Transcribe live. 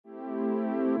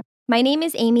My name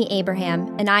is Amy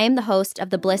Abraham, and I am the host of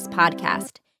the Bliss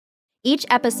Podcast. Each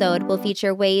episode will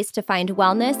feature ways to find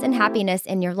wellness and happiness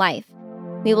in your life.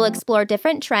 We will explore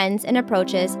different trends and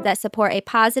approaches that support a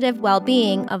positive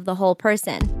well-being of the whole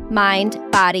person, mind,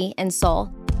 body, and soul.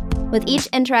 With each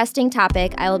interesting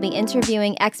topic, I will be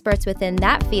interviewing experts within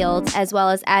that field, as well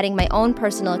as adding my own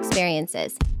personal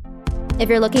experiences. If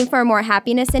you're looking for more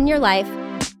happiness in your life,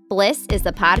 Bliss is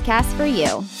the podcast for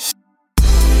you.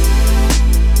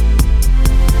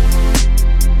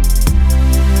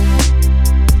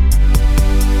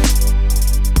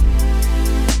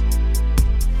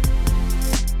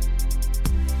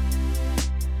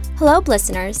 Hello,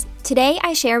 listeners. Today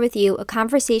I share with you a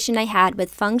conversation I had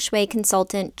with feng shui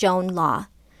consultant Joan Law.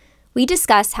 We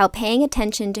discuss how paying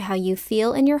attention to how you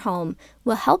feel in your home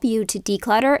will help you to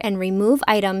declutter and remove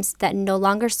items that no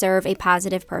longer serve a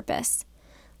positive purpose.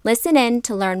 Listen in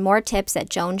to learn more tips that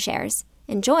Joan shares.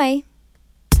 Enjoy!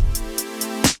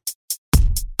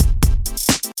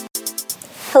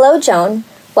 Hello, Joan.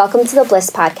 Welcome to the Bliss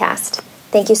Podcast.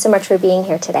 Thank you so much for being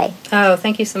here today. Oh,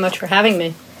 thank you so much for having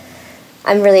me.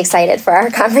 I'm really excited for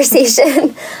our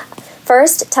conversation.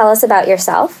 First, tell us about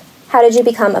yourself. How did you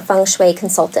become a feng shui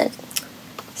consultant?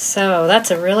 So that's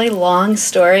a really long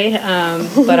story,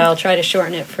 but I'll try to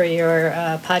shorten it for your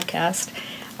podcast.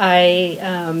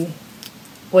 I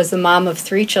was the mom of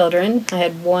 3 children. I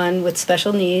had one with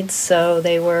special needs, so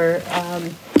they were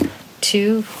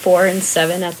 2, 4, and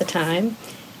 7 at the time,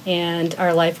 and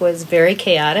our life was very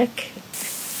chaotic.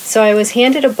 So I was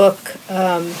handed a book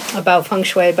about feng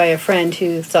shui by a friend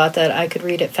who thought that I could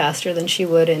read it faster than she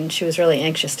would, and she was really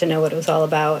anxious to know what it was all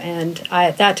about. And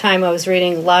at that time, I was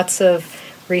reading lots of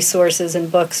resources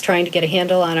and books trying to get a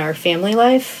handle on our family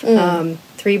life.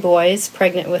 3 boys,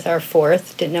 pregnant with our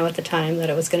 4th, didn't know at the time that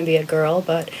it was going to be a girl,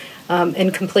 but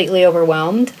and completely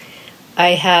overwhelmed.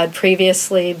 I had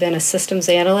previously been a systems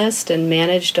analyst and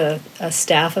managed a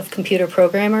staff of computer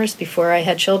programmers before I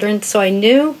had children, so I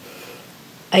knew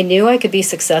I could be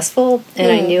successful, and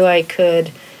I knew I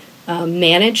could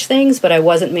manage things, but I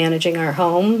wasn't managing our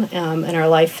home, and our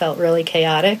life felt really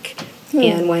chaotic.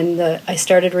 And when I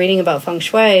started reading about feng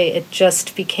shui, it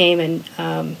just became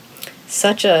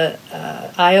such a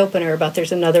eye-opener about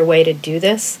there's another way to do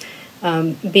this.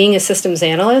 Being a systems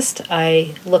analyst,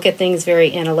 I look at things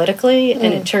very analytically,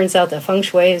 and it turns out that feng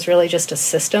shui is really just a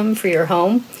system for your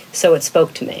home, so it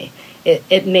spoke to me.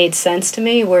 It made sense to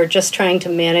me. We're just trying to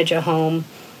manage a home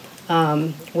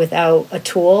without a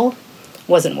tool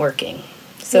wasn't working.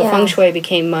 So feng shui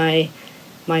became my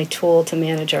tool to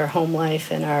manage our home life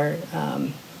and our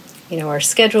our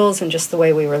schedules and just the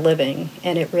way we were living.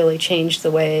 And it really changed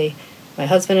the way my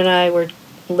husband and I were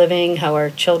living, how our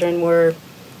children were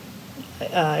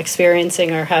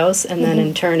experiencing our house, and then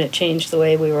in turn it changed the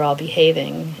way we were all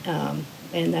behaving.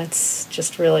 And that's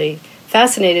just really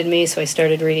fascinated me, so I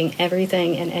started reading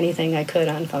everything and anything I could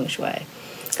on feng shui.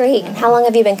 Great. And how long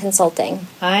have you been consulting?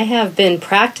 I have been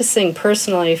practicing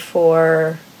personally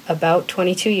for about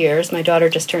 22 years. My daughter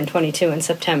just turned 22 in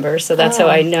September, so that's how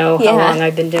I know how long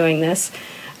I've been doing this.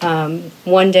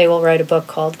 One day we'll write a book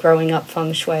called Growing Up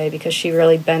Feng Shui, because she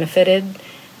really benefited.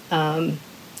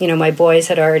 My boys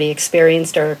had already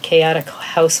experienced our chaotic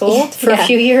household for a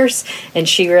few years, and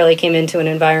she really came into an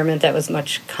environment that was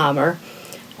much calmer.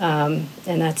 And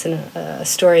that's a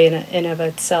story in and of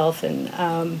itself.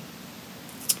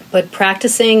 But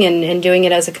practicing and doing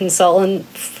it as a consultant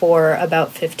for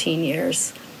about 15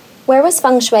 years. Where was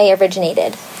feng shui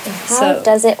originated? And how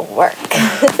does it work?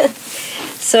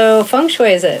 So feng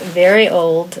shui is a very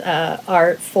old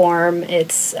art form.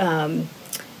 It's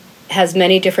has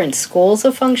many different schools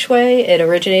of feng shui. It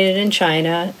originated in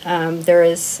China. There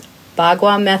is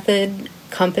Bagua method,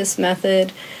 compass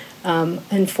method,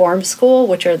 and form school,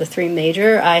 which are the 3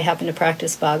 major. I happen to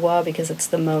practice Bagua because it's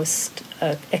the most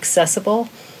accessible.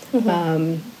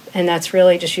 And that's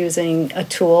really just using a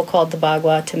tool called the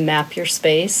Bagua to map your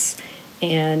space,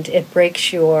 and it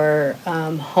breaks your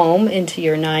home into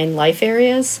your 9 life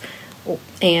areas,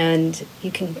 and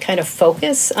you can kind of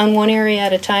focus on one area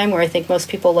at a time, where I think most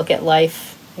people look at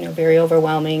life, very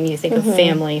overwhelming. You think of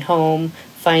family, home,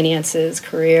 finances,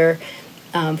 career.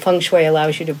 Feng Shui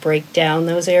allows you to break down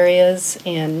those areas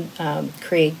and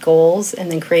create goals,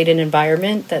 and then create an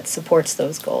environment that supports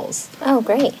those goals. Oh,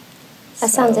 great. That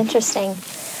sounds interesting.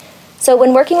 So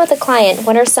when working with a client,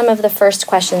 what are some of the first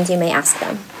questions you may ask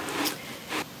them?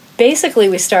 Basically,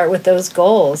 we start with those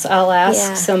goals. I'll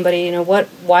ask somebody,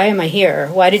 why am I here?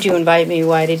 Why did you invite me?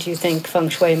 Why did you think feng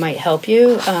shui might help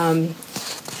you?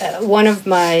 One of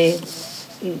my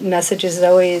messages is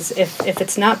always, if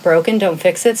it's not broken, don't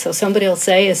fix it. So somebody will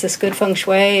say, is this good feng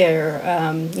shui? Or,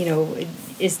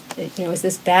 is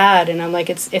this bad? And I'm like,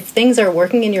 if things are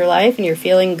working in your life and you're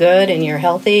feeling good and you're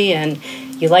healthy and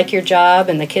you like your job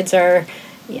and the kids are,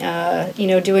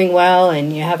 doing well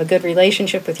and you have a good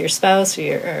relationship with your spouse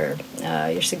or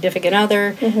your significant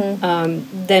other,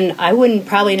 then I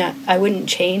wouldn't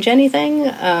change anything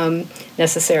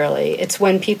necessarily. It's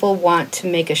when people want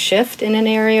to make a shift in an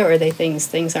area or they think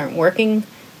things aren't working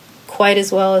quite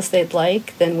as well as they'd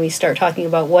like, then we start talking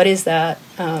about what is that,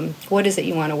 what is it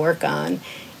you want to work on,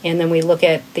 and then we look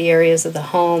at the areas of the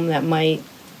home that might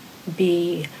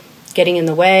be getting in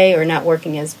the way or not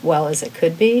working as well as it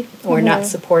could be, or not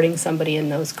supporting somebody in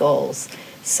those goals.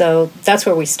 So that's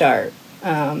where we start.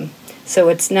 So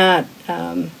it's not,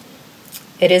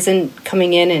 it isn't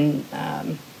coming in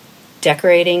and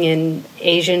decorating in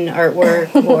Asian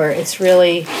artwork, or it's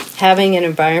really having an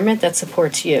environment that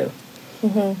supports you.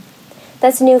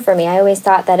 That's new for me. I always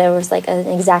thought that it was like an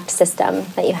exact system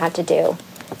that you had to do.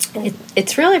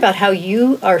 It's really about how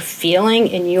you are feeling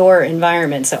in your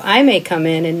environment. So I may come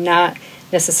in and not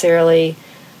necessarily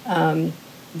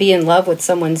be in love with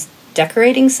someone's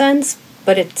decorating sense,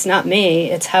 but it's not me.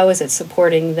 It's how is it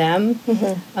supporting them.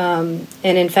 And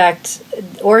in fact,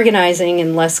 organizing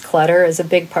and less clutter is a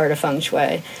big part of feng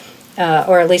shui,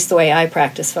 or at least the way I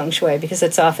practice feng shui, because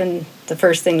it's often the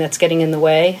first thing that's getting in the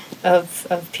way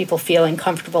of people feeling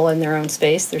comfortable in their own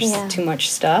space. There's too much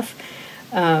stuff.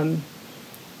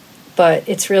 But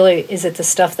it's really, is it the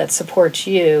stuff that supports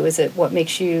you? Is it what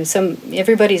makes you,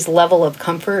 everybody's level of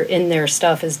comfort in their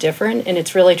stuff is different, and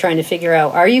it's really trying to figure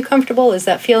out, are you comfortable? Is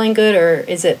that feeling good? Or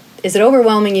is it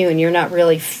overwhelming you and you're not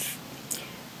really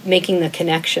making the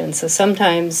connection? So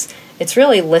sometimes it's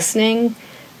really listening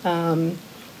and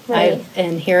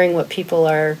hearing what people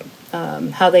are,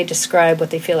 how they describe what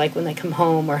they feel like when they come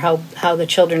home, or how the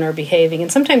children are behaving.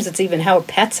 And sometimes it's even how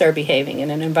pets are behaving in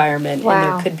an environment. And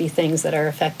there could be things that are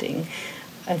affecting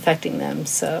them.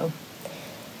 So,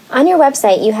 on your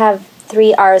website, you have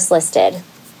 3 R's listed: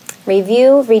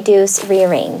 review, reduce,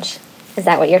 rearrange. Is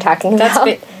that what you're talking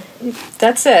about?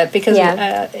 That's it. Because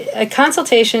a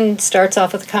consultation starts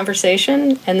off with a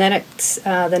conversation, and then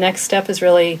the next step is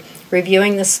really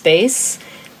reviewing the space.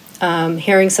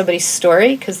 Hearing somebody's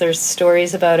story, because there's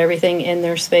stories about everything in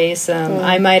their space.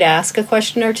 I might ask a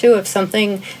question or two if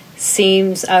something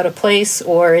seems out of place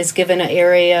or is given an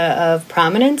area of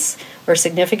prominence or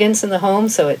significance in the home,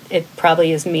 so it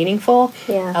probably is meaningful.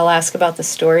 I'll ask about the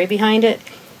story behind it.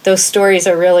 Those stories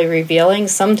are really revealing.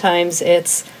 Sometimes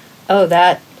it's,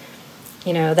 that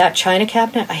china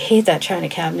cabinet, I hate that china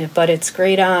cabinet, but it's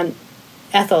great on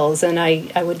Ethel's, and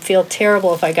I would feel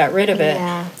terrible if I got rid of it.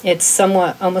 It's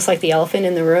somewhat almost like the elephant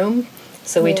in the room.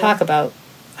 So we talk about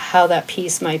how that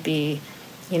piece might be,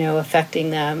 affecting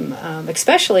them,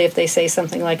 especially if they say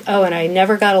something like, and I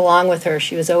never got along with her.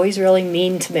 She was always really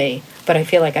mean to me, but I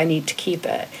feel like I need to keep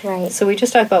it. So we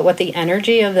just talk about what the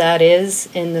energy of that is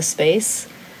in the space.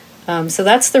 So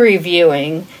that's the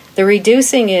reviewing. The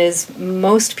reducing is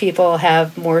most people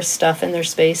have more stuff in their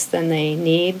space than they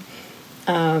need.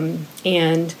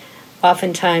 And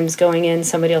oftentimes going in,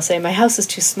 somebody will say, my house is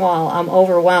too small, I'm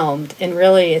overwhelmed. And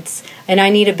really and I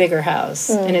need a bigger house.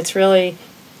 And it's really,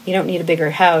 you don't need a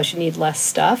bigger house, you need less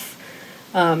stuff.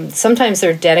 Sometimes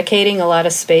they're dedicating a lot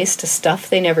of space to stuff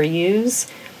they never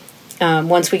use.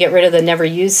 Once we get rid of the never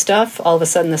used stuff, all of a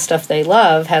sudden the stuff they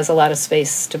love has a lot of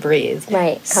space to breathe.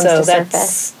 Comes to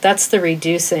surface. That's the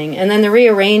reducing. And then the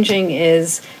rearranging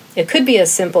it could be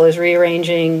as simple as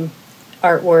rearranging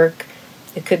artwork.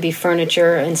 It could be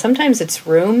furniture, and sometimes it's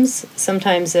rooms.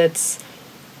 Sometimes it's,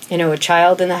 a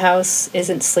child in the house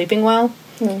isn't sleeping well,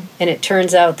 and it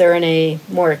turns out they're in a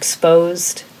more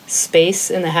exposed space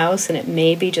in the house, and it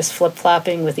may be just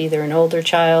flip-flopping with either an older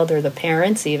child or the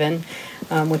parents even,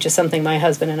 which is something my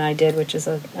husband and I did, which is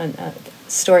a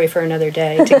story for another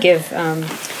day, to give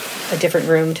a different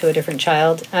room to a different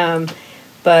child. And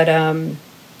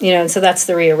so that's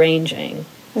the rearranging.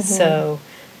 So...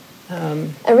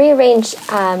 a rearrange,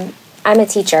 I'm a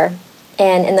teacher,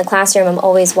 and in the classroom I'm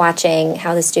always watching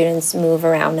how the students move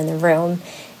around in the room,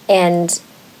 and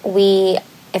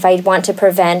if I want to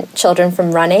prevent children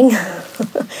from running,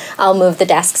 I'll move the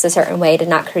desks a certain way to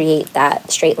not create that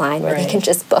straight line where they can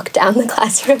just book down the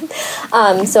classroom.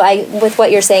 So with what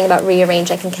you're saying about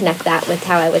rearrange, I can connect that with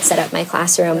how I would set up my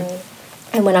classroom.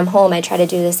 And when I'm home, I try to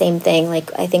do the same thing.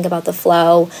 Like, I think about the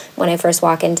flow when I first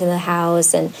walk into the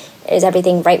house, and is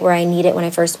everything right where I need it when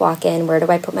I first walk in? Where do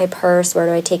I put my purse? Where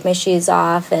do I take my shoes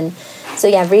off? And so,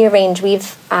 rearrange. We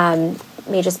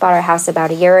just bought our house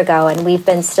about a year ago, and we've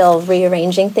been still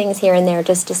rearranging things here and there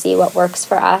just to see what works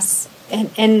for us.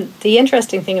 And the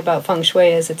interesting thing about feng shui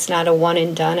is it's not a one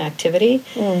and done activity.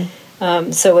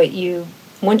 So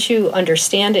once you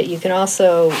understand it, you can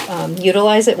also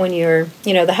utilize it when you're,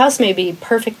 the house may be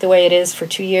perfect the way it is for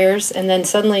 2 years, and then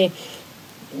suddenly,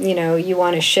 you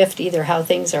want to shift either how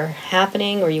things are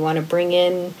happening, or you want to bring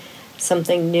in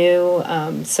something new.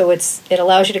 So it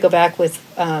allows you to go back with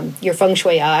your feng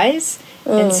shui eyes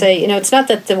and say, it's not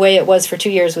that the way it was for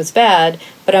 2 years was bad,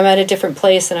 but I'm at a different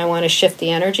place and I want to shift the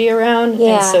energy around.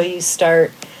 Yeah. And so you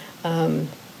start...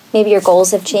 maybe your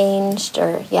goals have changed,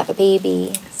 or you have a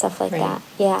baby, stuff like Right. that.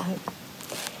 Yeah.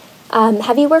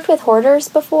 Have you worked with hoarders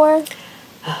before?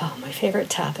 Oh, my favorite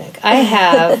topic. I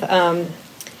have,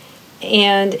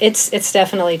 and it's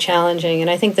definitely challenging. And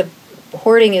I think the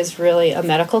hoarding is really a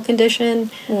medical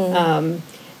condition.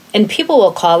 And people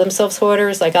will call themselves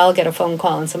hoarders. Like, I'll get a phone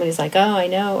call and somebody's like, "Oh, I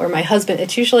know," or my husband.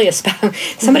 It's usually a spouse.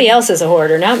 Somebody else is a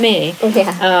hoarder, not me.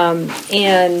 Yeah.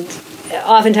 And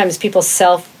oftentimes people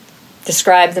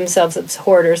describe themselves as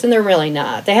hoarders, and they're really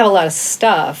not. They have a lot of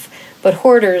stuff, but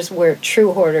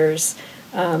true hoarders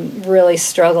really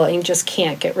struggle and just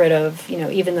can't get rid of,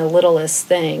 even the littlest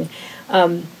thing.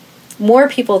 More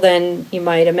people than you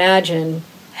might imagine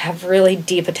have really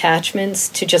deep attachments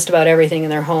to just about everything in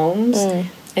their homes.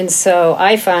 And so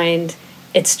I find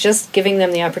it's just giving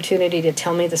them the opportunity to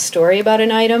tell me the story about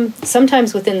an item.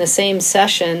 Sometimes within the same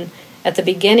session, at the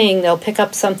beginning, they'll pick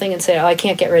up something and say, "Oh, I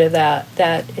can't get rid of that.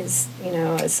 That is,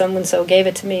 someone-so gave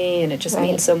it to me, and it just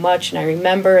means so much, and I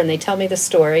remember," and they tell me the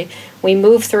story. We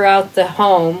move throughout the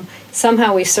home.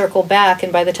 Somehow we circle back,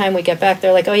 and by the time we get back,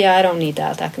 they're like, "Oh, yeah, I don't need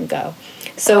that. That can go."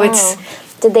 So it's...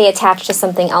 Did they attach to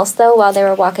something else, though, while they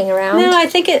were walking around? No,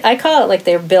 I call it like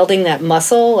they're building that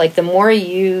muscle. Like, the more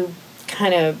you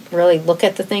kind of really look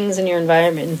at the things in your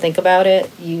environment and think about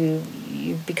it, you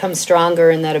become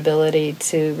stronger in that ability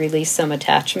to release some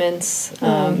attachments.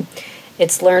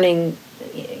 It's learning,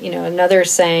 another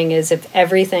saying is, if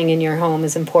everything in your home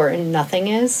is important, nothing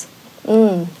is.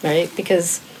 Right?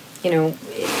 Because,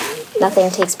 nothing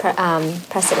takes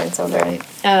precedence over it.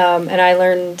 And I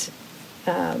learned,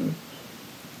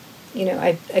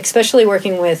 especially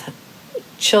working with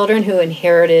children who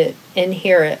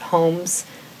inherit homes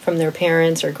from their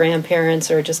parents or grandparents,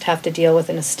 or just have to deal with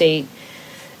an estate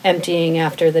emptying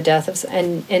after the death of,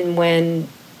 and when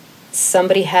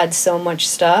somebody had so much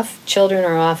stuff, children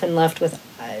are often left with,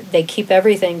 they keep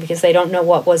everything because they don't know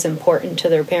what was important to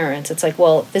their parents. It's like,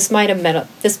 well, this might have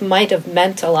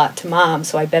meant a lot to mom,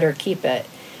 so I better keep it.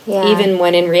 Yeah. Even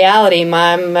when in reality,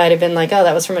 mom might have been like, "Oh,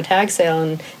 that was from a tag sale,"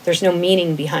 and there's no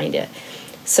meaning behind it.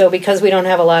 So because we don't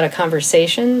have a lot of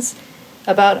conversations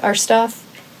about our stuff,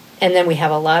 and then we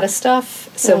have a lot of stuff,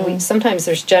 so sometimes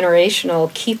there's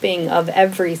generational keeping of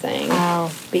everything. Wow.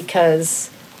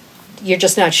 Because you're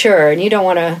just not sure, and you don't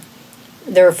want to,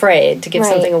 they're afraid to give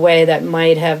something away that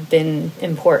might have been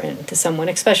important to someone,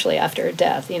 especially after a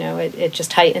death. It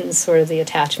just heightens sort of the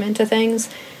attachment to things.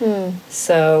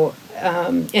 So,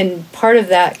 and part of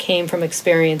that came from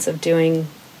experience of doing,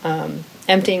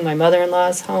 emptying my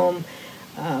mother-in-law's home.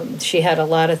 She had a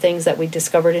lot of things that we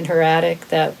discovered in her attic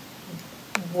that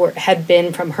had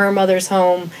been from her mother's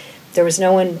home. There was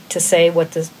no one to say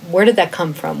where did that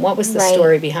come from? What was the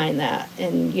story behind that?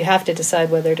 And you have to decide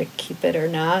whether to keep it or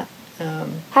not.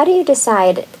 How do you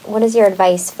decide? What is your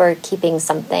advice for keeping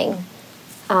something?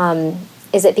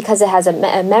 Is it because it has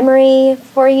a memory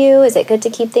for you? Is it good to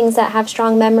keep things that have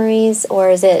strong memories? Or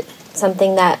is it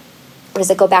something does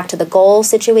it go back to the goal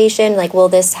situation? Like, will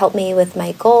this help me with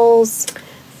my goals?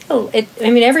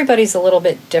 Everybody's a little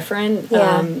bit different.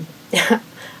 Yeah.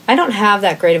 I don't have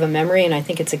that great of a memory, and I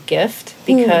think it's a gift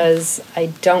because I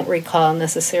don't recall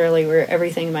necessarily where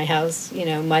everything in my house,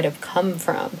 might have come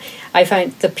from. I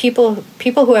find the people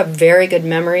who have very good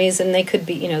memories, and they could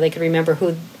be, they could remember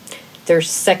who their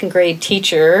second grade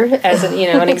teacher as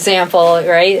an example,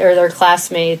 right? Or their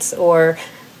classmates, or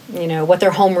what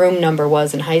their homeroom number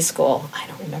was in high school. I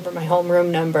don't remember my homeroom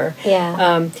number.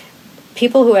 Yeah.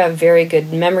 People who have very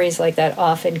good memories like that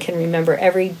often can remember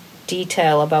every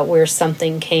detail about where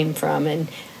something came from and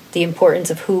the importance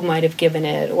of who might have given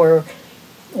it, or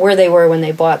where they were when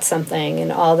they bought something, and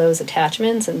all those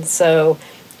attachments. And so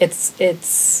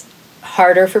it's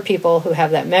harder for people who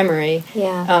have that memory.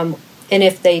 Yeah. And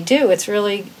if they do, it's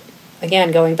really,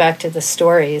 again, going back to the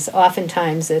stories.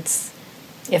 Oftentimes it's,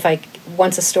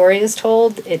 once a story is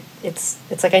told, it's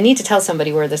like I need to tell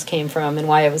somebody where this came from and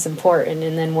why it was important.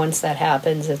 And then once that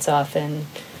happens, it's often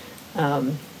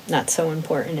not so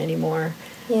important anymore.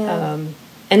 Yeah.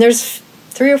 And there's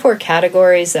 3 or 4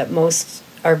 categories that most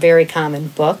are very common.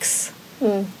 Books.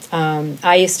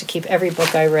 I used to keep every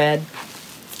book I read.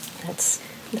 That's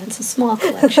That's a small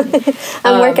collection.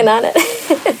 I'm working on it.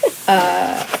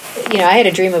 I had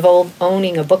a dream of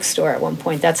owning a bookstore at one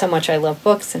point. That's how much I love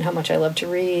books and how much I love to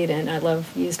read, and I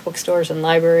love used bookstores and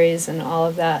libraries and all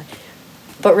of that.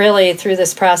 But really, through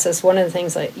this process, one of the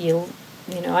things that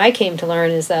I came to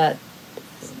learn is that,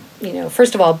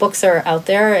 first of all, books are out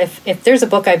there. If there's a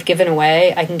book I've given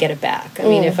away, I can get it back. I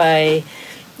mean, if I,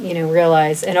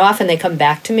 realize, and often they come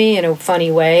back to me in a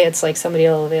funny way. It's like somebody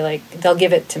will be like, they'll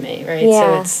give it to me, right? Yeah.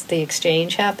 So it's the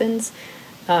exchange happens.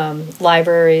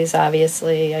 Libraries,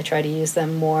 obviously, I try to use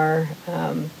them more.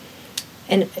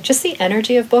 And just the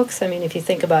energy of books. I mean, if you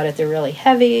think about it, they're really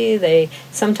heavy.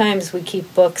 Sometimes we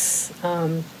keep books.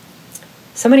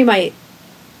 Somebody might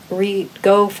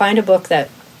go find a book that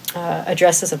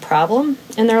addresses a problem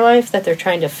in their life that they're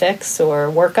trying to fix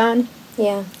or work on.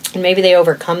 Yeah. And maybe they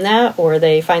overcome that, or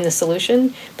they find the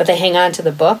solution, but they hang on to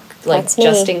the book,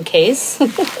 just in case.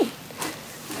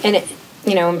 And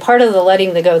and part of the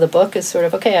letting go of the book is sort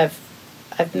of, okay,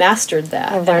 I've mastered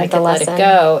that. I've learned I can let it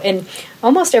go. And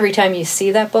almost every time you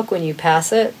see that book, when you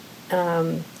pass it,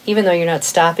 even though you're not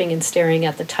stopping and staring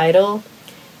at the title,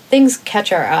 things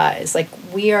catch our eyes. Like,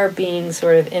 we are being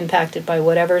sort of impacted by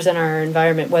whatever's in our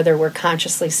environment, whether we're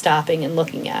consciously stopping and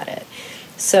looking at it.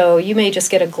 So you may just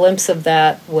get a glimpse of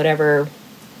that, whatever,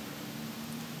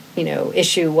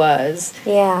 issue was.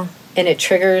 Yeah. And it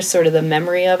triggers sort of the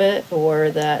memory of it,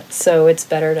 so it's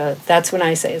better that's when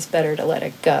I say it's better to let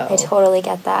it go. I totally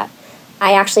get that.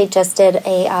 I actually just did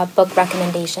a book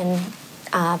recommendation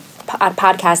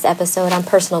podcast episode on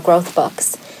personal growth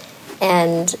books.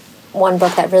 And one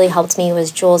book that really helped me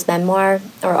was Jules' memoir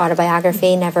or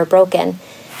autobiography, Never Broken.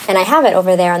 And I have it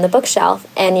over there on the bookshelf.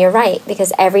 And you're right,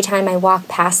 because every time I walk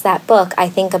past that book, I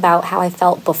think about how I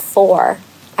felt before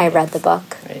I read the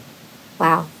book. Right.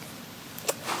 Wow.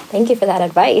 Thank you for that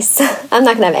advice. I'm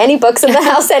not going to have any books in the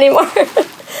house anymore.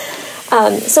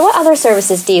 So what other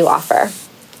services do you offer?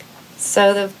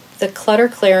 So the clutter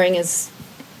clearing is,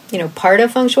 part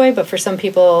of feng shui, but for some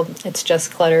people it's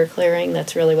just clutter clearing.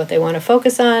 That's really what they want to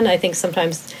focus on. I think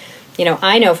sometimes,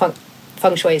 I know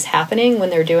feng shui is happening when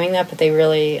they're doing that, but they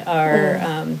really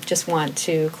are just want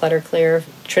to clutter clear.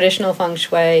 Traditional feng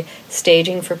shui,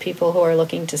 staging for people who are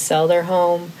looking to sell their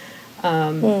home,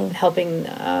 helping...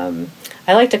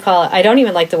 I like to call it, I don't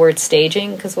even like the word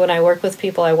staging, because when I work with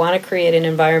people, I want to create an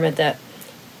environment that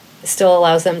still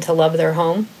allows them to love their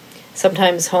home.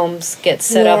 Sometimes homes get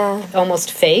set up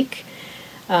almost fake,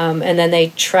 and then they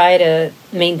try to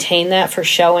maintain that for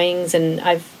showings, and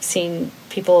I've seen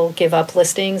people give up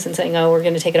listings and saying, we're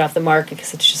going to take it off the market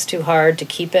because it's just too hard to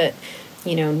keep it,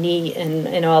 neat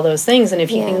and all those things. And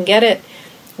if you can get it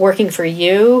working for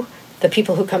you, the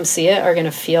people who come see it are going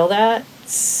to feel that.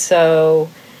 So...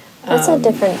 That's a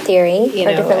different theory,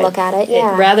 or different look at it,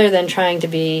 yeah. Rather than trying to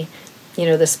be,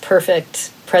 this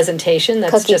perfect presentation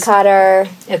that's cookie cutter.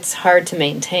 It's hard to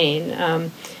maintain.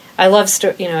 I love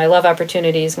I love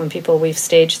opportunities when we've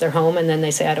staged their home and then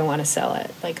they say, I don't want to sell it.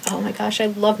 Like, oh my gosh, I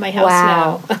love my house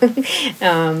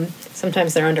now.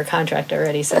 Sometimes they're under contract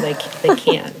already, so they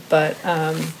can't. But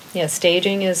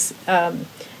staging is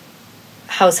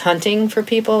house hunting for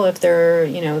people if they're,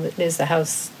 is the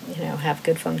house, have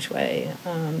good feng shui.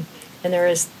 And there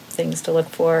is things to look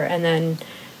for. And then,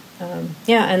 and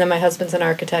then my husband's an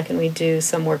architect, and we do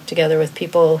some work together with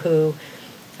people who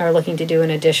are looking to do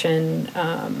an addition.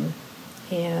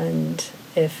 And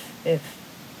if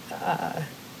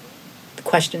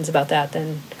questions about that,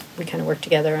 then we kind of work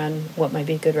together on what might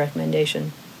be a good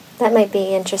recommendation. That might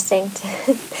be interesting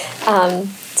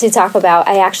to talk about.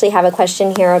 I actually have a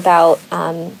question here about,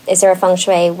 is there a feng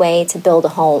shui way to build a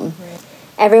home? Right.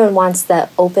 Everyone wants the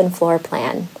open floor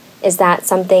plan. Is that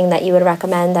something that you would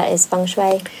recommend that is feng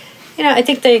shui? I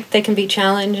think they can be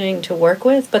challenging to work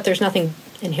with, but there's nothing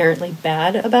inherently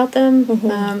bad about them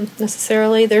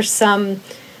necessarily. There's some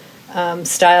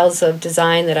styles of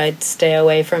design that I'd stay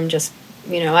away from. Just,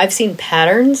 I've seen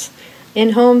patterns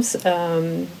in homes.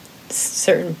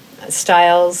 Certain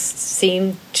styles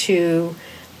seem to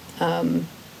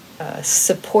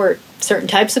support certain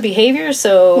types of behavior.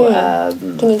 So,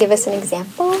 can you give us an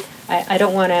example? I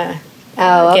don't want to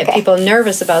get people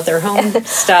nervous about their home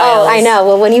styles. Oh, I know.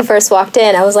 Well, when you first walked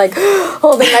in, I was like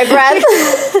holding my breath.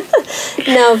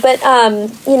 No, but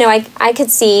I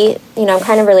could see. I'm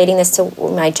kind of relating this to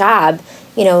my job.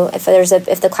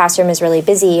 If the classroom is really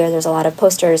busy or there's a lot of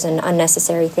posters and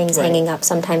unnecessary things hanging up,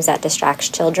 sometimes that distracts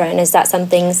children. Is that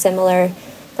something similar,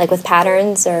 like with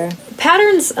patterns or?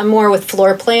 Patterns more with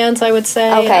floor plans, I would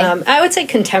say. Okay. I would say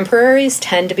contemporaries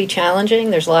tend to be challenging.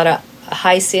 There's a lot of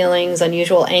high ceilings,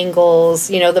 unusual angles.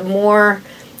 The more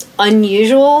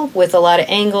unusual with a lot of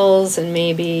angles and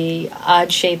maybe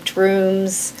odd-shaped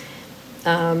rooms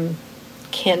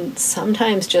can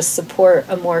sometimes just support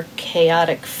a more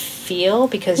chaotic feel,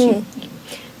 because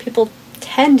people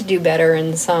tend to do better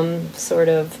in some sort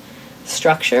of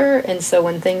structure, and so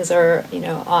when things are,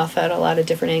 off at a lot of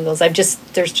different angles,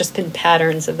 there's just been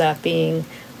patterns of that being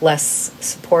less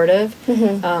supportive.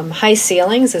 High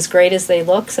ceilings, as great as they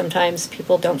look, sometimes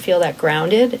people don't feel that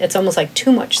grounded. It's almost like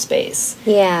too much space.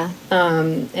 Yeah.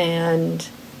 And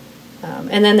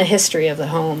then the history of the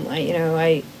home.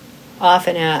 I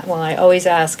always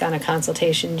ask on a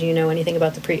consultation, do you know anything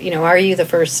about are you the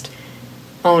first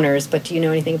owners, but do you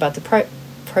know anything about the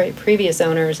previous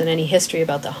owners, and any history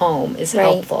about the home is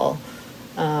helpful.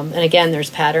 And again, there's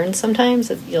patterns sometimes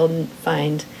that you'll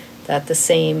find that the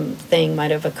same thing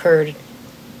might have occurred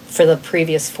for the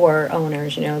previous 4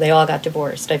 owners. They all got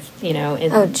divorced. And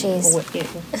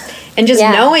just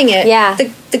knowing it. Yeah.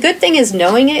 The good thing is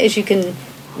knowing it is you can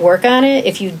work on it.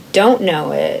 If you don't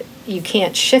know it, you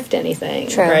can't shift anything.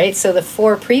 True. Right? So the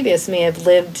 4 previous may have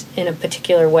lived in a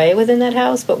particular way within that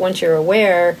house, but once you're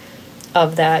aware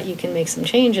of that, you can make some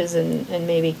changes and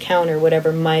maybe counter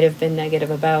whatever might have been negative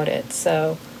about it.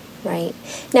 So, right.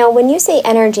 Now, when you say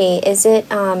energy, is it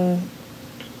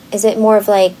more of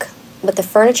like what the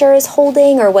furniture is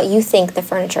holding, or what you think the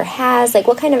furniture has? Like,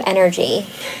 what kind of energy?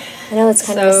 I know it's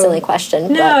kind of a silly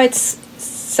question. No,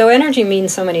 energy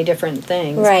means so many different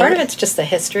things. Right. Part of it's just the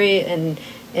history and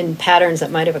patterns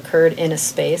that might have occurred in a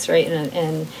space, right?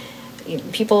 And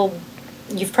people,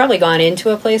 you've probably gone into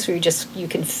a place where you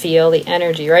can feel the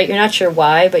energy, right? You're not sure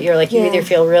why, but you're like, you either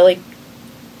feel really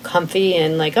comfy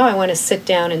and like, oh, I want to sit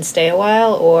down and stay a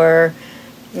while, or,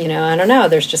 I don't know,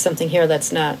 there's just something here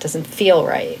doesn't feel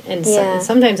right. And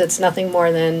sometimes it's nothing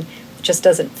more than it just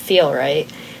doesn't feel right.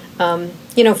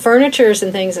 Furnitures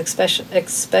and things,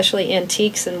 especially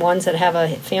antiques and ones that have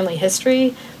a family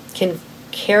history, can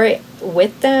carry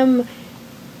with them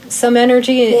some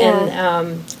energy.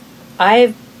 And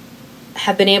I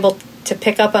have been able to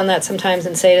pick up on that sometimes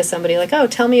and say to somebody like, oh,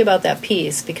 tell me about that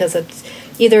piece, because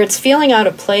it's feeling out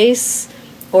of place,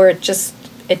 or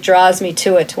it draws me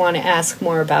to it to want to ask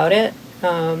more about it.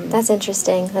 That's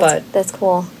interesting. That's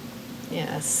cool.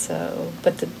 Yeah. So,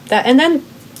 and then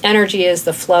energy is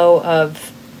the flow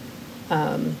of,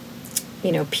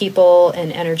 people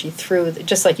and energy through,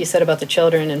 just like you said about the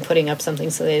children and putting up something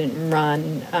so they didn't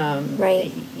run.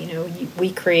 Right.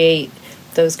 We create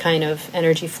those kind of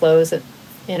energy flows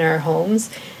in our homes.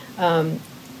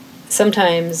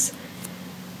 Sometimes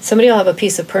somebody will have a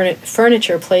piece of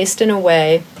furniture placed in a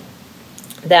way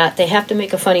that they have to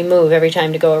make a funny move every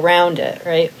time to go around it,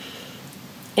 right?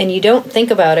 And you don't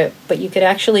think about it, but you could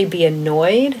actually be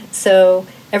annoyed. So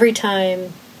every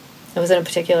time I was in a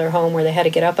particular home where they had to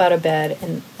get up out of bed,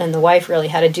 and the wife really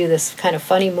had to do this kind of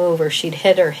funny move where she'd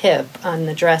hit her hip on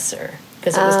the dresser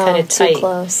because it was kind of tight. Too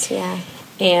close, yeah.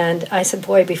 And I said,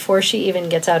 boy, before she even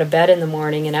gets out of bed in the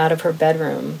morning and out of her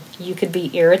bedroom, you could be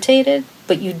irritated,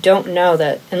 but you don't know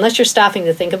that. Unless you're stopping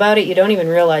to think about it, you don't even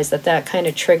realize that kind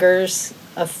of triggers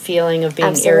a feeling of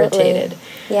being irritated.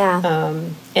 Yeah.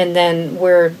 And then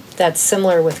that's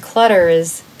similar with clutter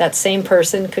is that same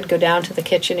person could go down to the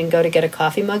kitchen and go to get a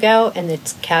coffee mug out, and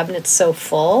its cabinet's so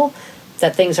full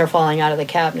that things are falling out of the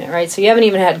cabinet, right? So you haven't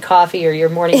even had coffee or your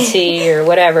morning tea or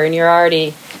whatever, and you're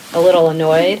already a little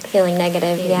annoyed. Feeling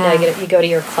negative, yeah. Negative. You go to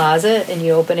your closet and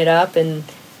you open it up, and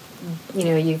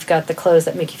you've got the clothes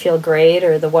that make you feel great,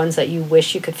 or the ones that you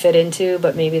wish you could fit into,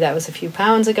 but maybe that was a few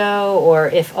pounds ago, or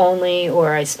if only,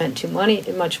 or I spent too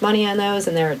much money on those,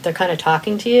 and they're kind of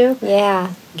talking to you.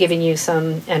 Yeah. Giving you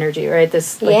some energy, right?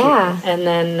 And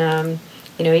then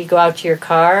you go out to your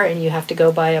car and you have to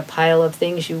go buy a pile of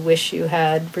things you wish you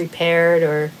had repaired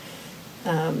or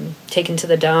taken to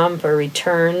the dump or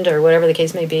returned or whatever the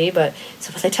case may be. But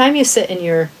so by the time you sit in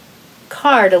your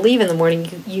car to leave in the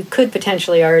morning, you could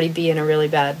potentially already be in a really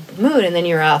bad mood, and then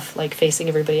you're off like facing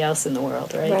everybody else in the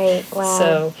world, right? Right. Wow.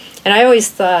 So, and I always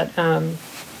thought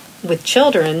with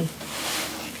children,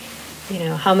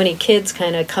 how many kids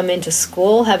kind of come into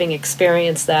school having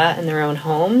experienced that in their own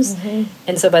homes. Mm-hmm.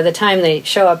 And so by the time they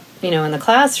show up, in the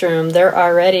classroom, they're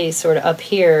already sort of up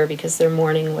here because their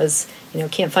morning was,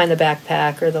 can't find the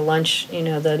backpack, or the lunch,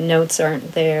 the notes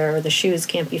aren't there, or the shoes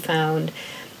can't be found.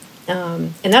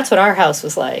 And that's what our house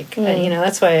was like. Mm. And,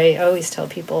 that's why I always tell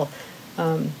people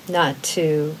not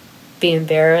to be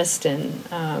embarrassed, and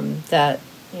that,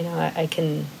 I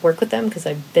can work with them because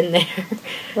I've been there.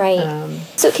 Right.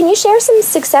 So can you share some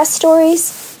success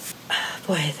stories?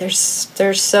 Boy,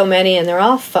 there's so many, and they're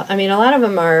all fun. I mean, a lot of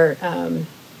them are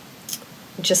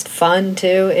just fun,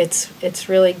 too. It's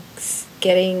really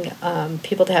getting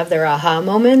people to have their aha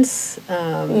moments.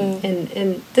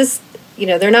 And this,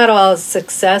 they're not all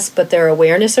success, but they're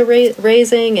awareness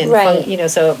raising. And,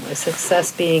 so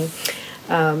success being...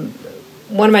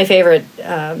 one of my favorite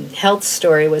health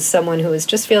story was someone who was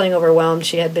just feeling overwhelmed.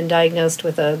 She had been diagnosed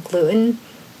with a gluten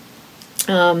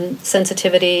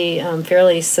sensitivity,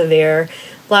 fairly severe.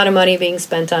 A lot of money being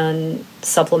spent on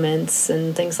supplements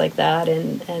and things like that.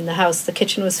 And the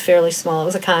kitchen was fairly small. It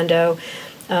was a condo,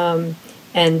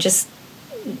 and just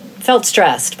felt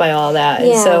stressed by all that. Yeah.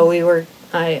 And so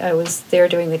I was there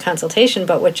doing the consultation,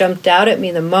 but what jumped out at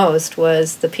me the most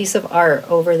was the piece of art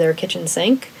over their kitchen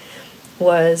sink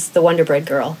was the Wonder Bread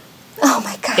girl. Oh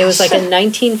my gosh. It was like a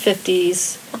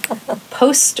 1950s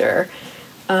poster,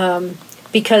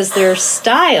 because their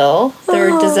style,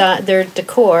 their design, their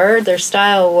decor, their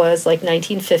style was like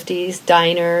 1950s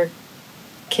diner,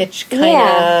 kitsch kind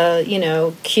of,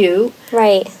 cute.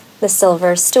 Right. The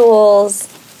silver stools,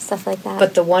 stuff like that.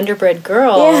 But the Wonder Bread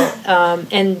girl,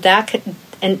 and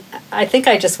I think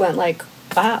I just went like,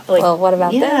 wow. Like, well, what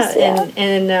about this? Yeah.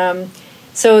 And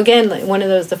so again, like one of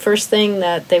those, the first thing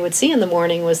that they would see in the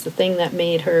morning was the thing that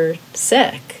made her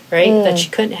sick, right? That she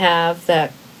couldn't have,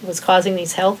 that was causing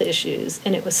these health issues,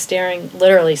 and it was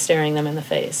literally staring them in the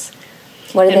face.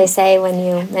 What did they say when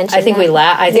you mentioned I think that? we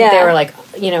laughed. I think they were like,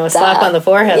 a slap on the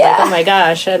forehead, like, oh my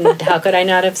gosh, and how could I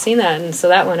not have seen that? And so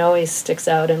that one always sticks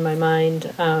out in my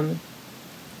mind.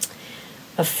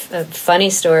 A funny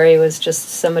story was just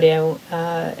somebody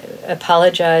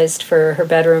apologized for her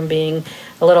bedroom being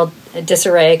a little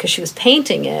disarray because she was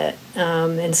painting it,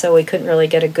 and so we couldn't really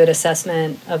get a good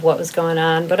assessment of what was going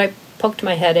on. But I poked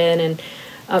my head in, and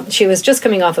she was just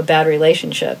coming off a bad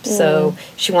relationship, so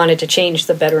she wanted to change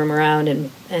the bedroom around and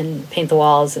paint the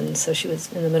walls, and so she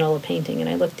was in the middle of painting, and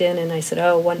I looked in and I said,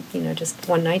 just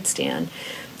one nightstand.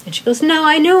 And she goes, no,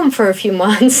 I knew him for a few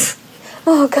months.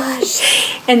 Oh, gosh.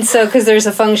 And so, because there's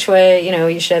a feng shui,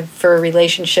 you should have for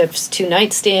relationships 2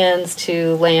 nightstands,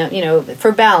 2 lamp,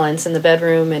 for balance in the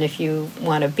bedroom. And if you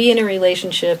want to be in a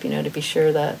relationship, to be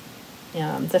sure that,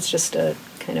 that's just a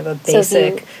kind of a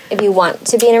basic. So if you want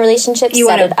to be in a relationship,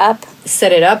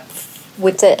 set it up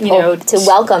with, to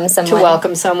welcome someone. To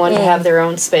welcome someone, to have their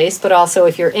own space. But also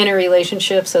if you're in a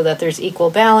relationship, so that there's equal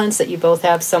balance, that you both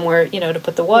have somewhere, to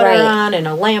put the water on and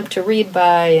a lamp to read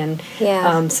by. And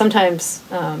sometimes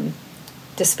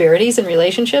disparities in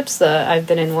relationships. I've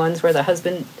been in ones where the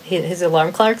husband, his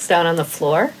alarm clock's down on the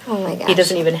floor. Oh my gosh. He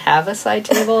doesn't even have a side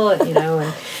table,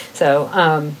 and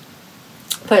so...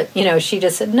 but, she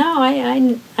just said, no,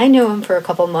 I knew him for a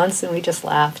couple months, and we just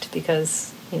laughed because...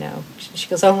 she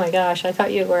goes, oh my gosh, I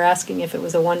thought you were asking if it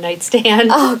was a one-night stand.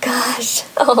 Oh gosh.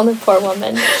 Oh, the poor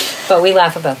woman. But we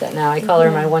laugh about that now. I call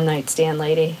her my one-night stand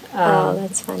lady.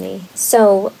 That's funny.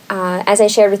 So, as I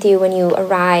shared with you when you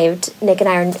arrived, Nick and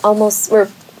I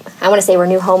I want to say we're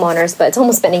new homeowners, but it's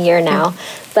almost been a year now.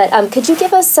 But could you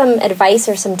give us some advice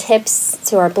or some tips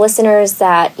to our listeners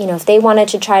that, if they wanted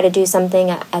to try to do something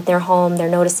at their home, they're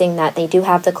noticing that they do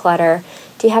have the clutter.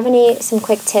 Do you have some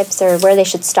quick tips or where they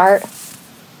should start?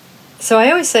 So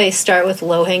I always say start with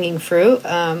low-hanging fruit.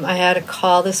 I had a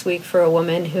call this week for a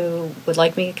woman who would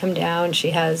like me to come down.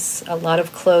 She has a lot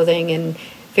of clothing and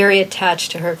very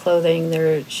attached to her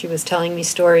clothing. She was telling me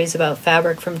stories about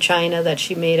fabric from China that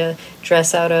she made a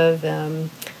dress out of,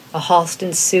 a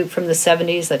Halston suit from the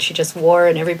 70s that she just wore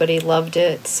and everybody loved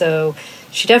it. So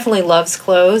she definitely loves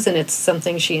clothes and it's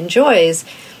something she enjoys.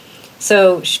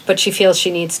 But she feels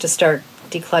she needs to start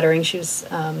decluttering. She was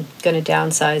going to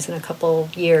downsize in a couple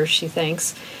years, she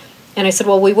thinks. And I said,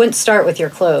 well, we wouldn't start with your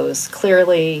clothes.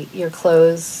 Clearly, your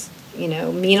clothes,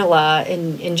 mean a lot.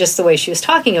 And just the way she was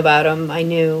talking about them,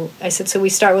 I said, so we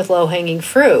start with low-hanging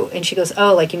fruit. And she goes,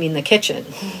 oh, like you mean the kitchen.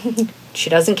 She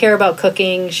doesn't care about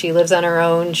cooking. She lives on her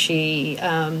own. She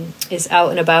is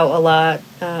out and about a lot.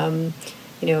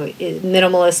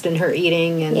 Minimalist in her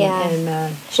eating.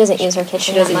 And she doesn't use her kitchen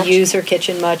She doesn't much. use her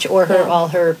kitchen much or all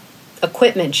her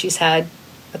equipment she's had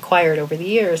acquired over the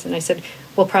years. And I said,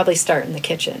 we'll probably start in the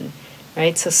kitchen,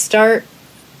 right? So start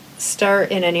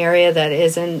in an area that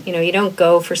isn't, you don't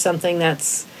go for something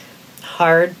that's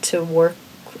hard to work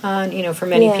on. For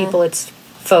many people it's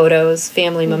photos,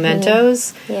 family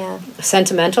mementos,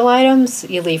 sentimental items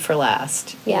you leave for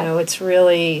last. It's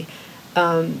really,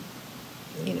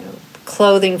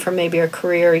 clothing from maybe a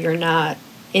career you're not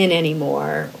in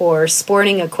anymore, or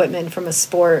sporting equipment from a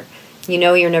sport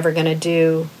you're never going to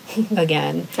do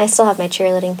again. I still have my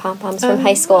cheerleading pom-poms from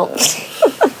high school.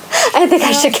 I think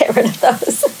I should get rid of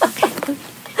those.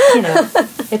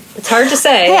 It's hard to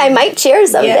say. Hey, I might cheer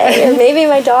someday, or maybe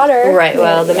my daughter. Right.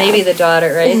 Well, maybe the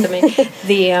daughter. Right.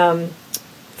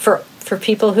 For for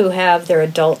people who have their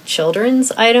adult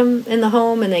children's item in the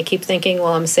home and they keep thinking,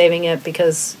 well, I'm saving it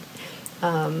because,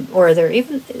 or they're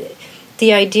even,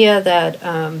 the idea that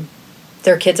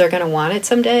their kids are going to want it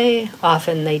someday,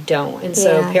 often they don't. And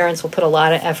so parents will put a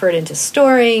lot of effort into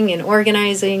storing and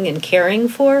organizing and caring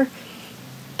for,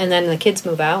 and then the kids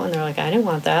move out and they're like, I didn't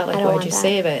want that. Like, why'd you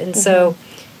save it? And so,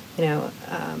 you know,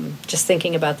 just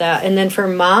thinking about that. And then for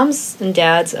moms and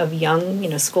dads of young, you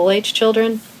know, school-age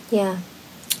children,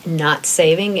 not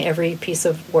saving every piece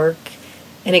of work.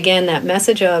 And again, that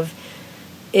message of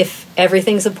if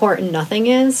everything's important, nothing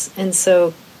is. And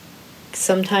so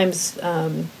sometimes,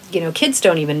 you know, kids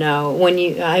don't even know.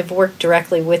 I've worked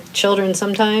directly with children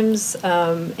sometimes,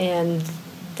 and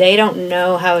they don't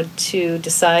know how to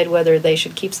decide whether they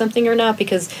should keep something or not,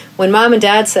 because when mom and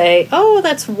dad say, oh,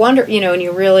 that's wonderful, you know, and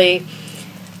you really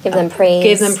give them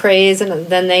praise, and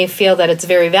then they feel that it's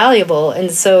very valuable. And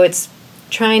so it's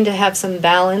trying to have some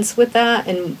balance with that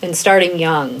and starting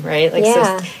young, right? Like,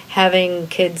 so having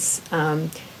kids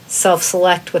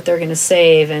self-select what they're going to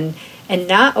save and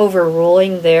not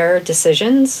overruling their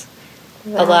decisions.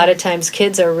 A lot of times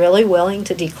kids are really willing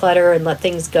to declutter and let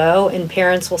things go, and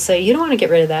parents will say, you don't want to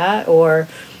get rid of that, or,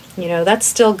 you know, that's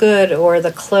still good, or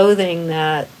the clothing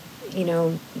that, you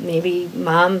know, maybe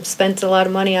mom spent a lot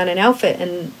of money on an outfit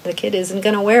and the kid isn't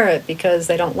going to wear it because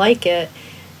they don't like it,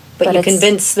 but you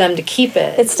convince them to keep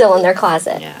it. It's still in their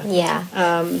closet.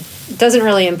 It doesn't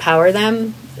really empower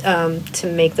them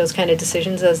to make those kind of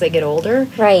decisions as they get older.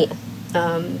 Right.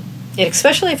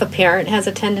 Especially if a parent has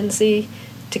a tendency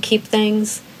to keep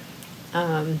things,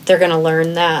 they're going to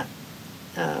learn that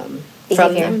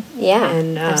from them. Yeah,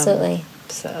 and, absolutely.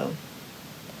 So,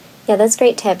 yeah, that's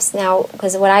great tips. Now,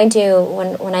 because what I do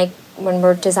when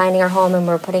we're designing our home and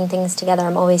we're putting things together,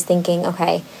 I'm always thinking,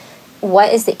 okay,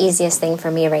 what is the easiest thing for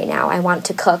me right now? I want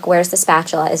to cook. Where's the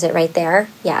spatula? Is it right there?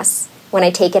 Yes. When I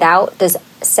take it out, does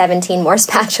 17 more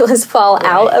spatulas fall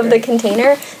out of the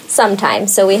container?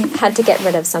 Sometimes. So we had to get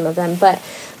rid of some of them. But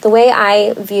the way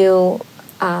I view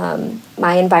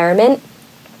my environment,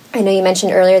 I know you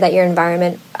mentioned earlier that your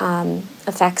environment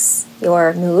affects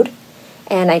your mood,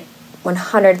 and I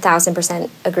 100,000%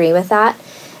 agree with that.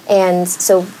 And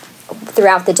so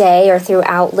throughout the day or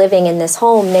throughout living in this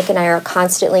home, Nick and I are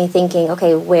constantly thinking,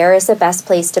 okay, where is the best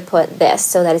place to put this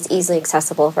so that it's easily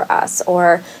accessible for us?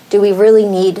 Or do we really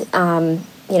need,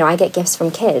 you know, I get gifts from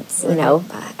kids, you know,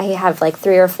 I have like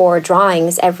 3 or 4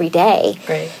 drawings every day.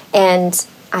 Great. And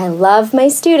I love my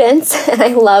students and I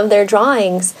love their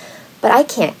drawings, but I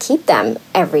can't keep them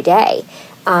every day.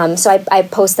 So I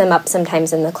post them up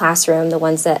sometimes in the classroom, the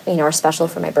ones that, you know, are special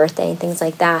for my birthday and things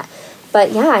like that.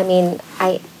 But yeah, I mean,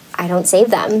 I don't save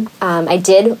them. I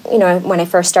did, you know, when I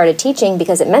first started teaching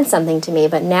because it meant something to me.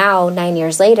 But now, 9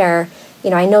 years later, you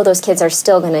know, I know those kids are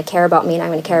still going to care about me and I'm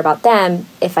going to care about them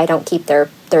if I don't keep their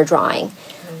drawing.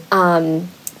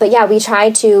 But yeah, we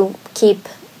try to keep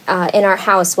in our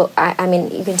house. Well, I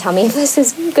mean, you can tell me if this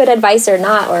is good advice or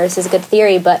not, or this is a good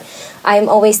theory, but I'm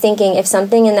always thinking if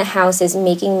something in the house is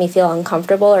making me feel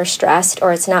uncomfortable or stressed,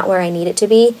 or it's not where I need it to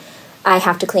be, I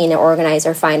have to clean or organize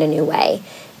or find a new way.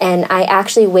 And I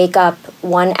actually wake up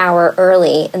 1 hour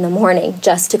early in the morning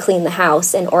just to clean the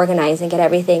house and organize and get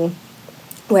everything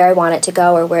where I want it to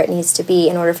go or where it needs to be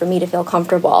in order for me to feel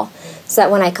comfortable. So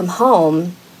that when I come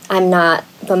home, I'm not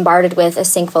bombarded with a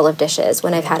sink full of dishes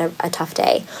when I've had a tough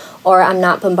day. Or I'm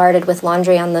not bombarded with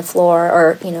laundry on the floor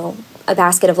or, you know, a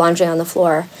basket of laundry on the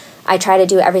floor. I try to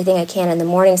do everything I can in the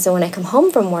morning so when I come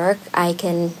home from work, I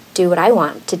can do what I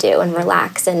want to do and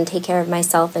relax and take care of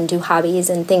myself and do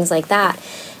hobbies and things like that.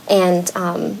 And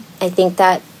I think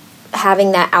that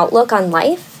having that outlook on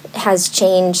life has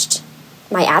changed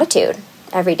my attitude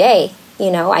every day. You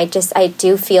know, I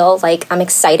do feel like I'm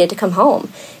excited to come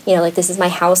home. You know, like this is my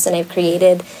house and I've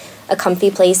created a comfy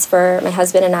place for my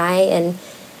husband and I. And,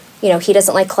 you know, he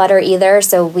doesn't like clutter either.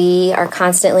 So we are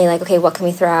constantly like, okay, what can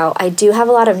we throw out? I do have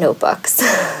a lot of notebooks.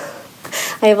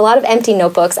 I have a lot of empty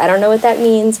notebooks. I don't know what that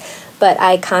means, but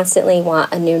I constantly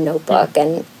want a new notebook.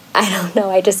 And I don't know.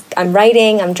 I'm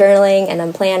writing, I'm journaling, and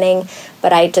I'm planning,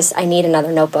 but I need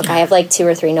another notebook. I have like 2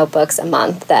 or 3 notebooks a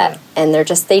month and they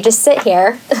just sit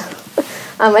here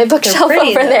on my bookshelf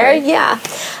over there. Yeah.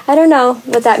 I don't know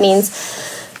what that means,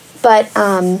 but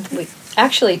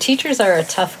actually, teachers are a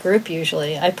tough group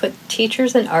usually. I put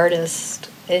teachers and artists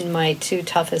in my 2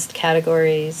 toughest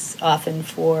categories often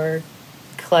for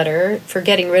clutter, for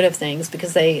getting rid of things,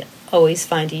 because they always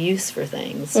find a use for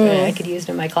things. Right? I could use it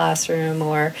in my classroom,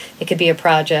 or it could be a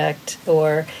project,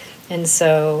 and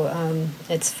so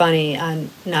it's funny.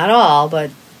 Not all,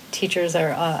 but teachers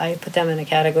are. I put them in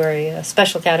a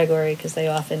special category, because they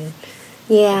often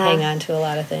hang on to a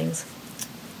lot of things.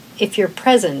 If you're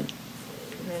present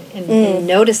and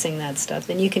noticing that stuff,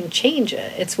 then you can change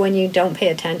it. It's when you don't pay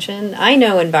attention. I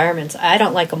know environments. I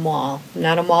don't like a mall. I'm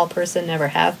not a mall person, never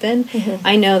have been.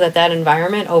 I know that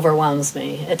environment overwhelms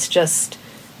me. It's just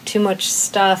too much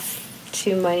stuff,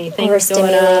 too many things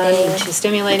going on, too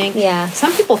stimulating. Yeah.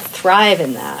 Some people thrive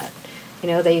in that.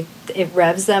 It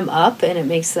revs them up and it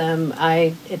makes them.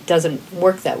 It doesn't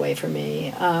work that way for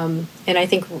me. And I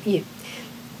think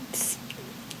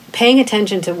paying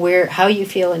attention to how you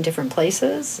feel in different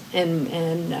places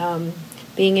and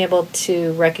being able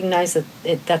to recognize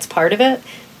that's part of it.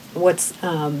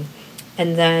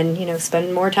 And then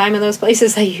spend more time in those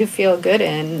places that you feel good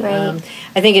in. Right.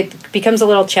 I think it becomes a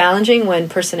little challenging when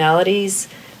personalities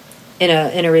in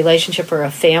a relationship or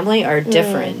a family are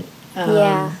different.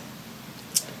 Yeah.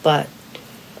 But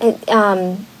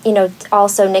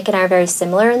also Nick and I are very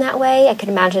similar in that way. I could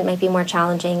imagine it might be more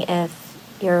challenging if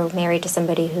you're married to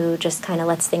somebody who just kind of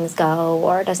lets things go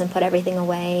or doesn't put everything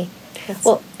away.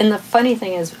 Well, and the funny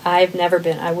thing is, I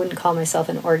wouldn't call myself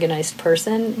an organized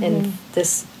person, and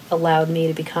this allowed me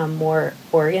to become more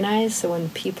organized. So when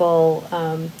people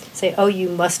say, oh, you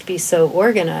must be so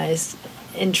organized,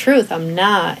 in truth, I'm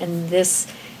not, and this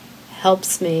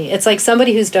helps me. It's like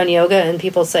somebody who's done yoga and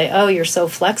people say, oh, you're so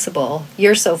flexible.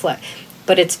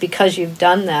 But it's because you've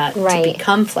done that to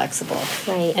become flexible.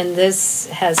 Right. And this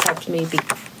has helped me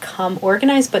become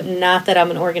organized, but not that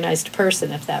I'm an organized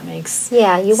person, if that makes sense.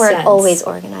 Yeah, you weren't always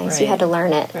organized. Right. You had to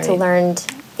learn it, to learned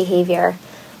behavior,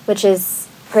 which is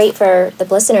great for the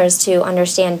listeners to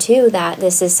understand, too, that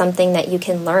this is something that you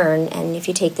can learn. And if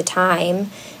you take the time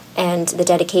and the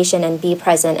dedication and be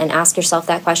present and ask yourself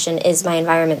that question, is my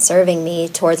environment serving me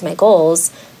towards my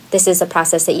goals? This is a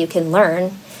process that you can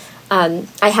learn.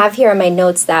 I have here in my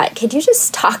notes that, could you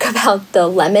just talk about the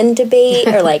lemon debate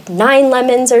or like 9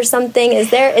 lemons or something? Is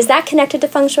that connected to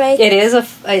feng shui? It is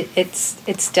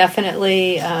it's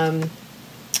definitely,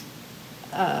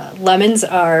 lemons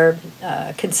are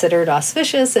considered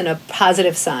auspicious and a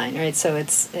positive sign, right? So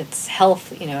it's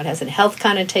health, it has health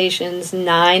connotations.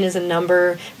 9 is a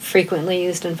number frequently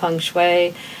used in feng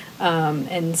shui.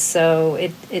 And so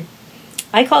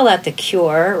I call that the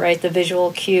cure, right? The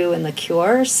visual cue and the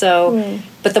cure. So,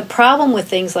 but the problem with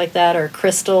things like that are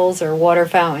crystals or water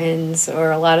fountains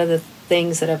or a lot of the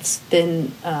things that have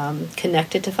been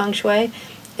connected to feng shui.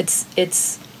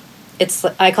 It's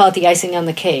I call it the icing on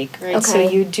the cake, right? Okay. So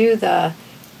you do the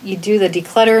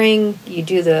decluttering, you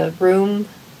do the room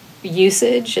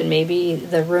usage and maybe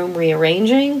the room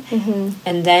rearranging,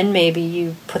 and then maybe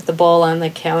you put the bowl on the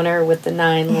counter with the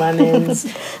 9 lemons.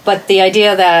 But the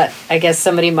idea that I guess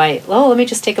somebody might, let me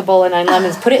just take a bowl of 9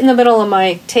 lemons, put it in the middle of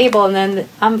my table, and then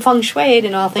I'm feng shuied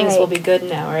and all things will be good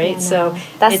now, right? Yeah, so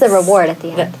that's the reward at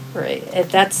the end. Right.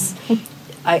 That's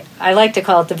I like to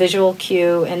call it the visual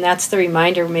cue, and that's the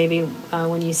reminder maybe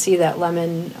when you see that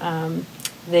lemon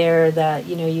there that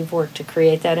you've worked to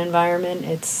create that environment.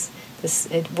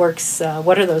 It works.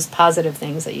 What are those positive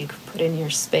things that you could put in your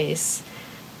space?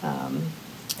 I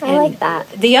like that.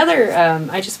 The other,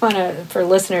 I just want for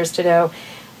listeners to know,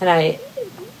 and I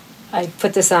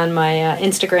put this on my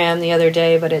Instagram the other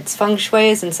day, but it's feng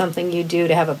shui isn't something you do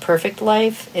to have a perfect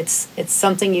life. It's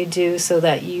something you do so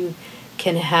that you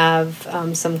can have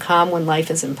some calm when life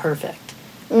isn't perfect.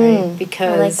 Right?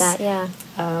 Because I like that. Yeah.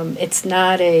 It's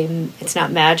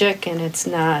not magic, and it's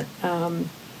not.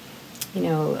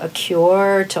 A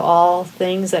cure to all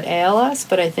things that ail us,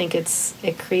 but I think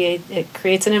it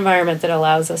creates an environment that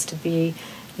allows us to be,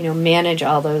 manage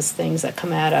all those things that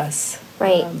come at us.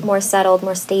 Right, more settled,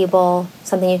 more stable,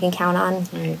 something you can count on.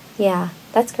 Right. Yeah,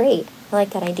 that's great. I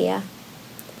like that idea.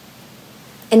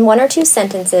 In 1 or 2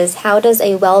 sentences, how does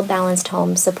a well-balanced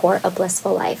home support a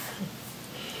blissful life?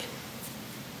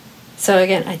 So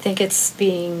again, I think it's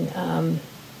being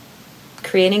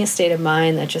creating a state of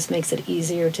mind that just makes it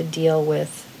easier to deal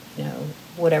with,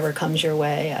 whatever comes your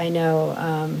way. I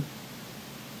know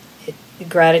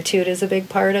gratitude is a big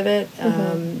part of it.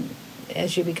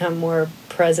 As you become more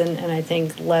present and I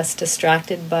think less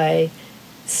distracted by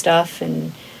stuff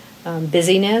and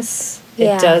busyness,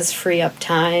 it does free up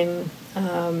time.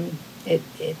 I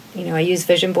use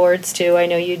vision boards too. I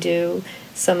know you do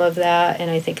some of that, and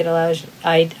I think it allows.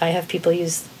 I have people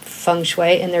use feng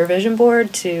shui in their vision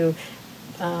board to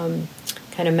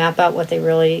kind of map out what they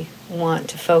really want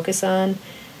to focus on,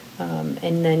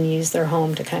 and then use their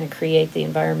home to kind of create the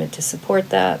environment to support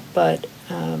that. But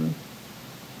I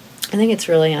think it's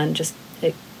really on just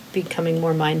becoming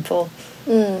more mindful.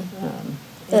 And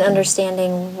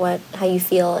understanding how you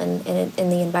feel in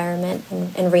the environment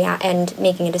and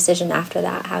making a decision after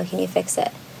that. How can you fix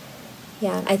it?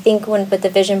 Yeah, I think with the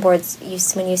vision boards,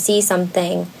 when you see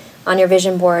something on your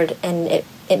vision board and it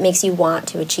makes you want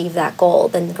to achieve that goal,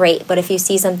 then great. But if you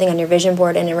see something on your vision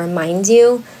board and it reminds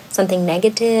you something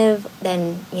negative,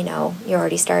 then, you're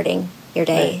already starting your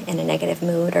day in a negative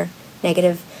mood or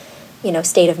negative,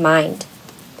 state of mind.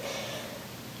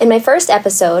 In my first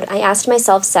episode, I asked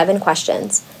myself 7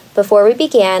 questions. Before we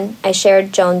began, I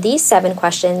shared Joan these 7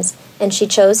 questions, and she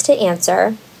chose to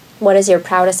answer, what is your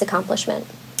proudest accomplishment?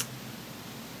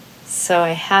 So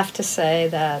I have to say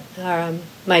that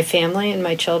my family and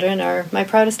my children are my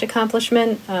proudest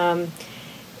accomplishment.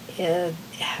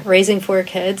 Raising 4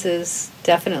 kids is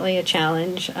definitely a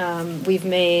challenge. We've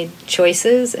made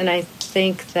choices, and I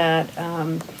think that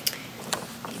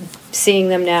seeing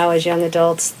them now as young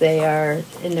adults, they are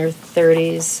in their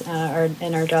 30s,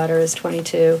 and our daughter is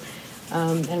 22,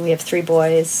 and we have 3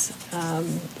 boys.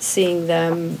 Seeing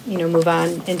them, move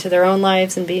on into their own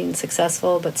lives and being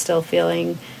successful, but still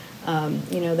feeling,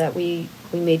 that we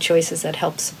made choices that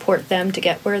helped support them to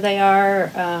get where they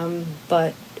are,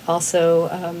 but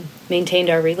also maintained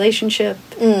our relationship,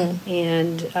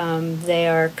 and they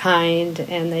are kind,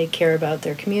 and they care about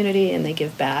their community, and they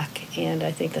give back, and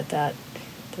I think that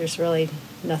there's really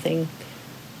nothing,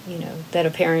 that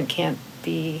a parent can't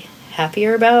be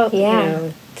happier about,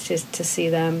 just to see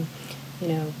them,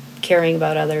 caring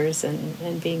about others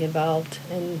and being involved,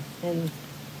 and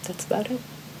that's about it.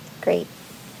 Great.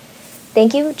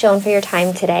 Thank you, Joan, for your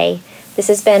time today. This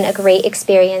has been a great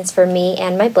experience for me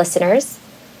and my listeners.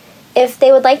 If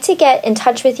they would like to get in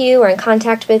touch with you or in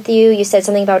contact with you, you said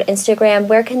something about Instagram,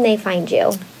 where can they find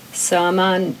you? So I'm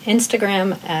on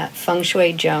Instagram at Feng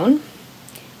Shui Joan,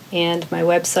 and my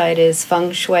website is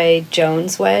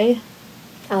fengshuijonesway.com.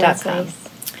 Oh, that's nice.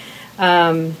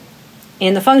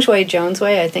 And the Feng Shui Jones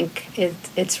Way, I think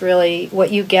it's really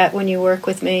what you get when you work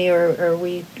with me or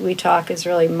we talk is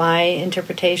really my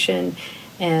interpretation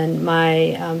and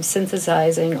my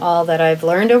synthesizing all that I've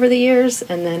learned over the years,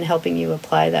 and then helping you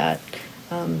apply that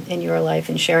in your life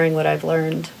and sharing what I've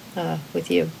learned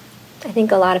with you. I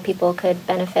think a lot of people could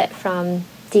benefit from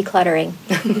decluttering,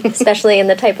 especially in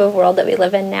the type of world that we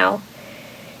live in now.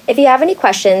 If you have any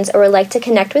questions or would like to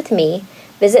connect with me,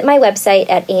 visit my website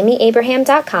at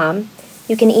amyabraham.com.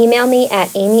 You can email me at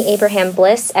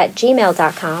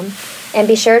amyabrahambliss@gmail.com, and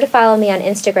be sure to follow me on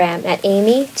Instagram at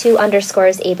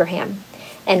amy2_Abraham.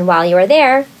 And while you are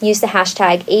there, use the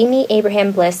hashtag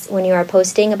AmyAbrahamBliss when you are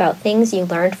posting about things you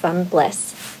learned from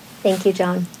Bliss. Thank you,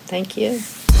 Joan. Thank you.